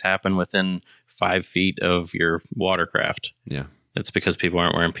drownings happen within 5 feet of your watercraft. Yeah. It's because people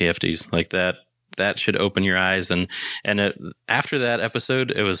aren't wearing PFDs like that. That should open your eyes. And after that episode,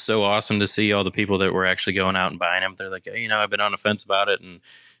 it was so awesome to see all the people that were actually going out and buying them. They're like, I've been on the fence about it and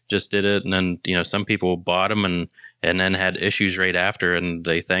just did it. And then, some people bought them and and then had issues right after. And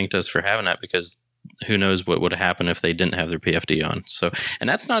they thanked us for having that, because who knows what would have happened if they didn't have their PFD on. So, and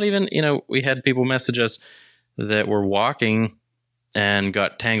that's not even, we had people message us that were walking and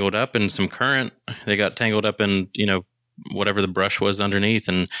got tangled up in some current. They got tangled up in, whatever the brush was underneath,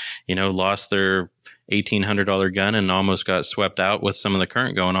 and, lost their $1,800 gun and almost got swept out with some of the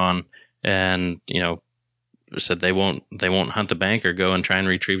current going on. And, said they won't hunt the bank or go and try and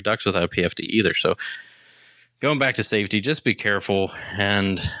retrieve ducks without a PFD either. So going back to safety, just be careful.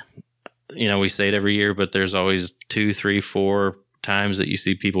 And, we say it every year, but there's always 2, 3, 4 times that you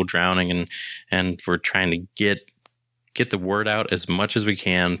see people drowning, and we're trying to get the word out as much as we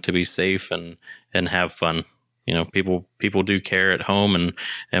can to be safe and have fun. People do care at home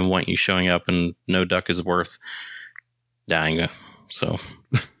and want you showing up, and no duck is worth dying. So,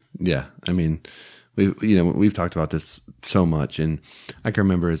 yeah, I mean, we've talked about this so much, and I can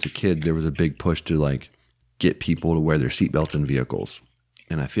remember as a kid, there was a big push to like get people to wear their seatbelts in vehicles.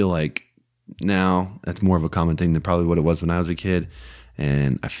 And I feel like now that's more of a common thing than probably what it was when I was a kid.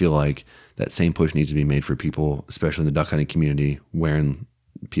 And I feel like that same push needs to be made for people, especially in the duck hunting community, wearing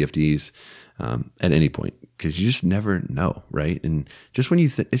PFDs at any point, because you just never know, right? And just when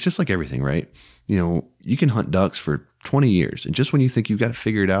it's just like everything, right? You can hunt ducks for 20 years, and just when you think you've got to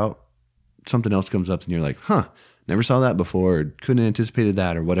figure it out, something else comes up and you're like, never saw that before, or couldn't have anticipated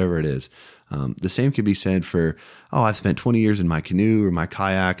that, or whatever it is. The same could be said for, I've spent 20 years in my canoe or my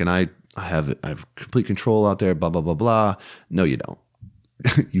kayak, and I have complete control out there, blah, blah, blah, blah. No, you don't.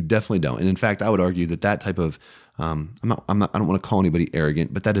 You definitely don't. And in fact, I would argue that type of, I don't want to call anybody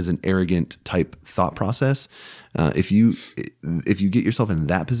arrogant, but that is an arrogant type thought process. If you get yourself in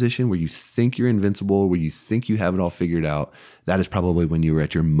that position where you think you're invincible, where you think you have it all figured out, that is probably when you were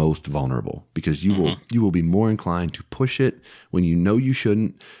at your most vulnerable, because you will be more inclined to push it when you know you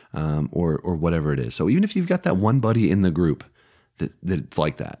shouldn't, or whatever it is. So even if you've got that one buddy in the group that it's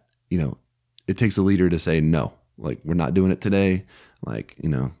like that, it takes a leader to say, no, like, we're not doing it today. Like,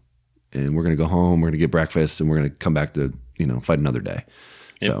 and we're going to go home, we're going to get breakfast, and we're going to come back to, fight another day.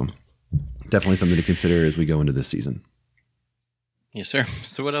 Yep. So definitely something to consider as we go into this season. Yes, sir.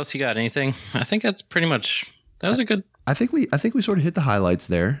 So what else you got? Anything? I think that's pretty much, that was a good. I think we sort of hit the highlights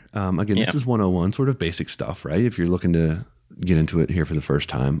there. Again, This is 101, sort of basic stuff, right? If you're looking to get into it here for the first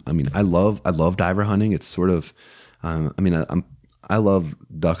time. I mean, I love diver hunting. It's sort of, I love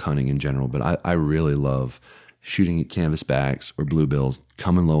duck hunting in general, but I really love shooting at canvasbacks or bluebills,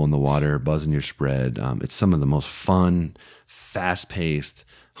 coming low in the water, buzzing your spread. It's some of the most fun, fast-paced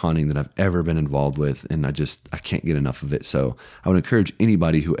hunting that I've ever been involved with, and I can't get enough of it. So I would encourage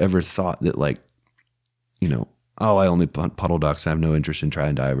anybody who ever thought that, like, I only hunt puddle ducks, I have no interest in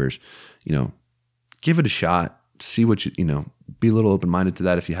trying divers, give it a shot, see what be a little open-minded to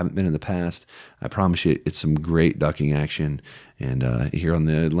that if you haven't been in the past. I promise you, it's some great ducking action. And here on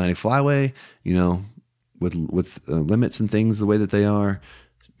the Atlantic Flyway, with limits and things the way that they are,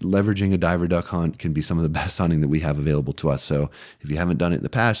 leveraging a diver duck hunt can be some of the best hunting that we have available to us. So if you haven't done it in the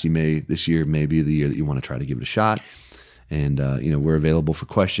past, this year may be the year that you want to try to give it a shot. And, we're available for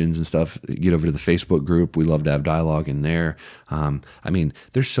questions and stuff. Get over to the Facebook group. We love to have dialogue in there.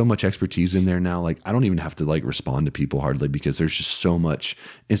 There's so much expertise in there now. Like, I don't even have to respond to people hardly, because there's just so much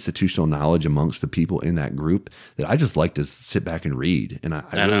institutional knowledge amongst the people in that group that I just like to sit back and read. And I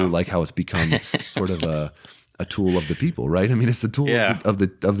really like how it's become sort of a tool of the people, right? It's the tool of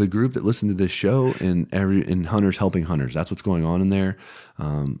the group that listen to this show, and hunters helping hunters. That's what's going on in there.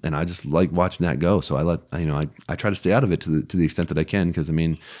 And I just like watching that go. So I try to stay out of it to the extent that I can, because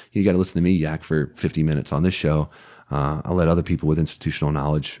you got to listen to me yak for 50 minutes on this show. I'll let other people with institutional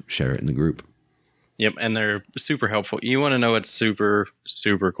knowledge share it in the group. Yep, and they're super helpful. You want to know what's super,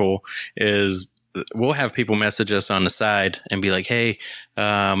 super cool is we'll have people message us on the side and be like, hey,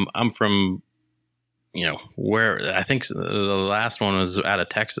 I'm from, where, I think the last one was out of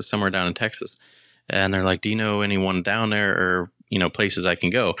Texas, somewhere down in Texas. And they're like, do you know anyone down there, or, places I can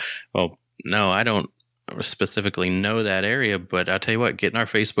go? Well, no, I don't specifically know that area, but I'll tell you what, get in our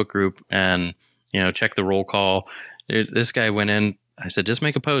Facebook group and, check the roll call. This guy went in, I said, just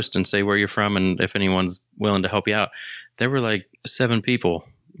make a post and say where you're from and if anyone's willing to help you out. There were like 7 people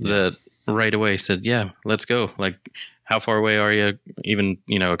that right away said, yeah, let's go. Like, how far away are you? Even,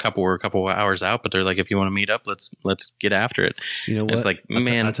 a couple hours out, but they're like, if you want to meet up, let's get after it. You know what? It's like,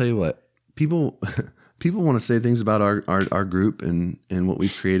 man, I'll tell you what, people want to say things about our group and what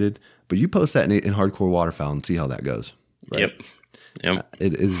we've created, but you post that in hardcore waterfowl and see how that goes. Right? Yep.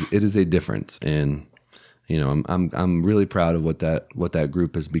 It is a difference. And, I'm really proud of what that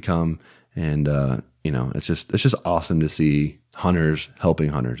group has become. And, it's just awesome to see hunters helping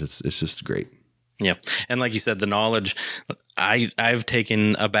hunters. It's just great. Yeah. And like you said, the knowledge, I've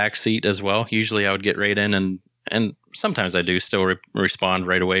taken a back seat as well. Usually I would get right in and sometimes I do still respond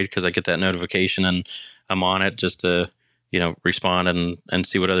right away because I get that notification and I'm on it just to, respond and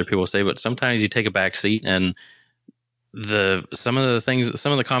see what other people say. But sometimes you take a back seat and some of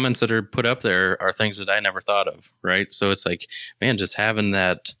the comments that are put up there are things that I never thought of. Right. So it's like, man, just having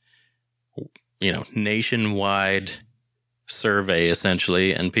that, nationwide survey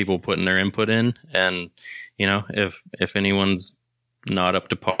essentially and people putting their input in, and if anyone's not up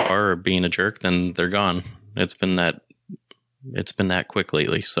to par or being a jerk, then they're gone. It's been that quick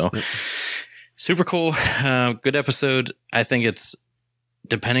lately. So super cool. Good episode. I think it's,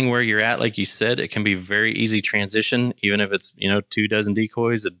 depending where you're at, like you said, it can be very easy transition, even if it's 2 dozen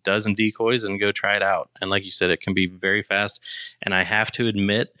decoys, 12 decoys, and go try it out. And like you said, it can be very fast. And I have to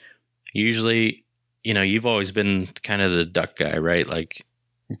admit, usually you've always been kind of the duck guy, right? Like,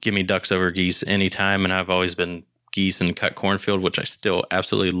 give me ducks over geese anytime. And I've always been geese and cut cornfield, which I still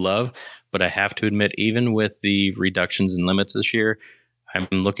absolutely love. But I have to admit, even with the reductions in limits this year, I'm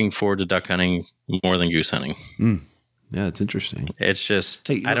looking forward to duck hunting more than goose hunting. Yeah, it's interesting. It's just,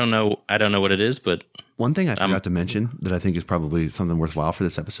 I don't know what it is, but one thing I forgot to mention that I think is probably something worthwhile for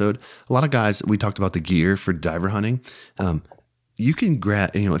this episode. A lot of guys, we talked about the gear for diver hunting. You can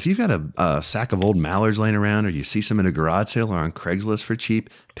grab, if you've got a sack of old mallards laying around, or you see some at a garage sale or on Craigslist for cheap,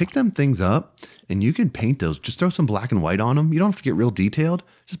 pick them things up and you can paint those. Just throw some black and white on them. You don't have to get real detailed,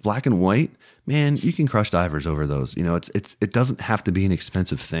 just black and white. Man, you can crush divers over those. It doesn't have to be an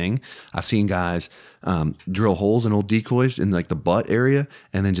expensive thing. I've seen guys drill holes in old decoys in like the butt area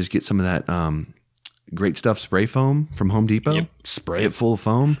and then just get some of that Great Stuff spray foam from Home Depot. Yep. Spray it full of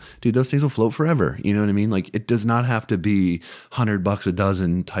foam. Dude, those things will float forever. You know what I mean? Like, it does not have to be $100 a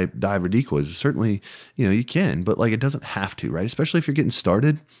dozen type diver decoys. Certainly, you can, but like, it doesn't have to, right? Especially if you're getting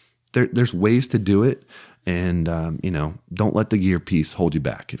started. There's ways to do it. And, don't let the gear piece hold you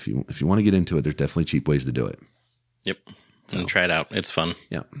back. If you want to get into it, there's definitely cheap ways to do it. Yep. And try it out. It's fun.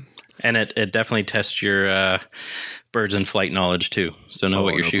 Yeah. And it definitely tests your birds in flight knowledge too. So know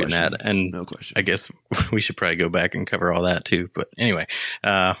what you're shooting at. And no question. I guess we should probably go back and cover all that too. But anyway,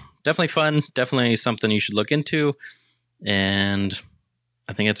 definitely fun. Definitely something you should look into. And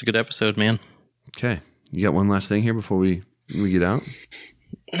I think it's a good episode, man. Okay. You got one last thing here before we get out?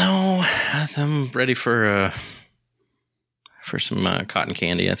 No, I'm ready for some cotton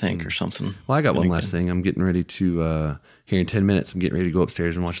candy, I think, or something. Well, I got one last thing. I'm getting ready to, here in 10 minutes, I'm getting ready to go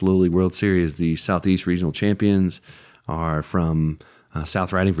upstairs and watch Little League World Series. The Southeast Regional Champions are from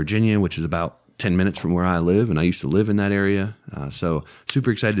South Riding, Virginia, which is about 10 minutes from where I live, and I used to live in that area. So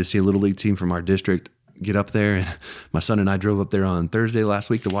super excited to see a Little League team from our district get up there. And my son and I drove up there on Thursday last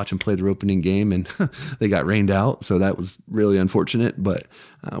week to watch them play their opening game, and they got rained out. So that was really unfortunate, but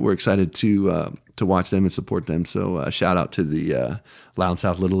we're excited to watch them and support them. So shout out to the Loud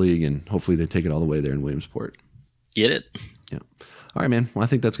South Little League, and hopefully they take it all the way there in Williamsport. Get it? Yeah. All right, man. Well, I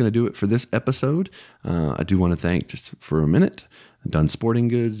think that's going to do it for this episode. I do want to thank, just for a minute, Dunn Sporting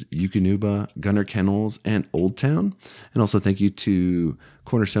Goods, Eukanuba, Gunner Kennels, and Old Town. And also thank you to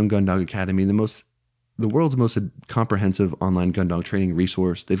Cornerstone Gun Dog Academy, the world's most comprehensive online gun dog training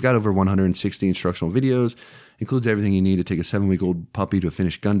resource. They've got over 160 instructional videos, includes everything you need to take a 7-week-old puppy to a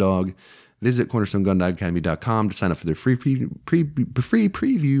finished gun dog. Visit cornerstonegunDogacademy.com to sign up for their free preview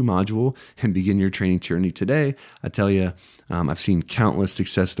module and begin your training journey today. I tell you, I've seen countless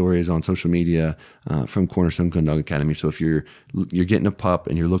success stories on social media from Cornerstone Gun Dog Academy. So if you're getting a pup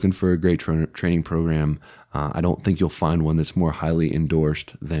and you're looking for a great training program, I don't think you'll find one that's more highly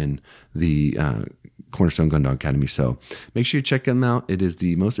endorsed than the Cornerstone Gun Dog Academy. So make sure you check them out. It is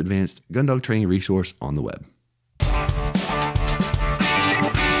the most advanced gun dog training resource on the web.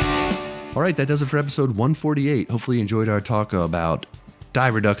 All right, that does it for episode 148. Hopefully you enjoyed our talk about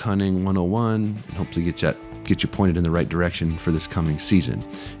diver duck hunting 101 and hopefully get you pointed in the right direction for this coming season.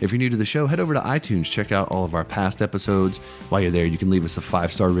 If you're new to the show, head over to iTunes, check out all of our past episodes. While you're there, you can leave us a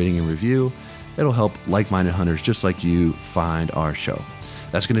 5-star rating and review. It'll help like-minded hunters just like you find our show.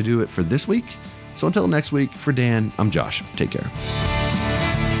 That's going to do it for this week. So until next week, for Dan, I'm Josh. Take care.